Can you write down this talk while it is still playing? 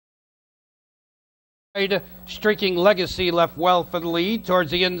Streaking Legacy left well for the lead.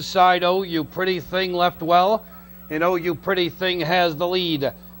 Towards the inside, Oh You Pretty Thing left well. And Oh You Pretty Thing has the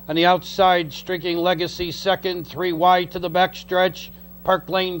lead. On the outside, Streaking Legacy second. 3 wide to the backstretch. Park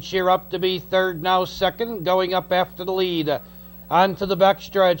Lane Cheer up to be third, now second. Going up after the lead. On to the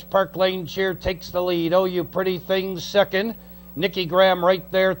backstretch. Park Lane Cheer takes the lead. Oh You Pretty Thing second. Nicky Graham right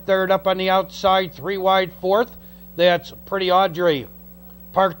there third. Up on the outside, 3 wide fourth. That's Pretty Audrey.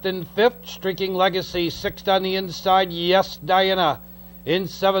 Parked in fifth, Streaking Legacy. Sixth on the inside, Yes Diana. In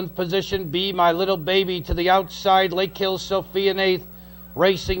seventh position, Be My Little Baby. To the outside, Lake Hill Sophia in eighth.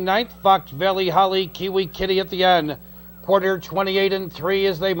 Racing ninth, Fox Valley Holly, Kiwi Kitty at the end. Quarter 28 and 3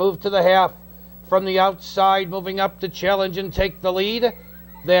 as they move to the half. From the outside, moving up to challenge and take the lead.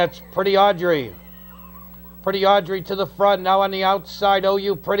 That's Pretty Audrey. Pretty Audrey to the front. Now on the outside, Oh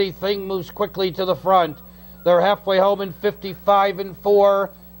You Pretty Thing moves quickly to the front. They're halfway home in 55 and 4.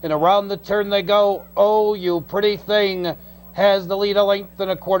 And around the turn they go. Oh You Pretty Thing has the lead a length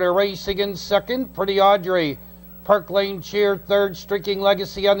and a quarter. Racing in second, Pretty Audrey. Park Lane Cheer third. Streaking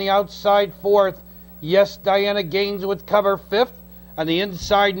Legacy on the outside fourth. Yes Diana gains with cover fifth. On the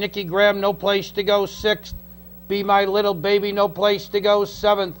inside, Nicky Graham, no place to go, sixth. Be My Little Baby, no place to go,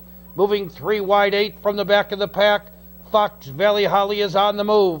 seventh. Moving 3 wide, 8 from the back of the pack. Fox Valley Holly is on the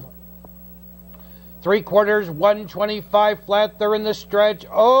move. 3/4, 125 flat. They're in the stretch.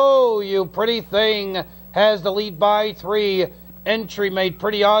 Oh You Pretty Thing has the lead by 3. Entry made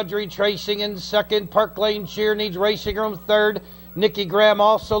Pretty Audrey tracing in second. Park Lane Cheer needs racing room third. Nicky Graham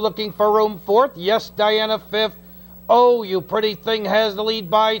also looking for room fourth. Yes Diana fifth. Oh You Pretty Thing has the lead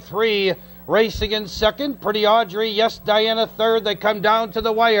by 3. Racing in second, Pretty Audrey. Yes Diana third. They come down to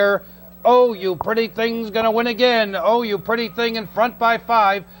the wire. Oh You Pretty Thing's going to win again. Oh You Pretty Thing in front by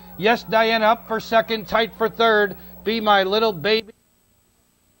 5. Yes Diana up for second, tight for third. Be My Little Baby.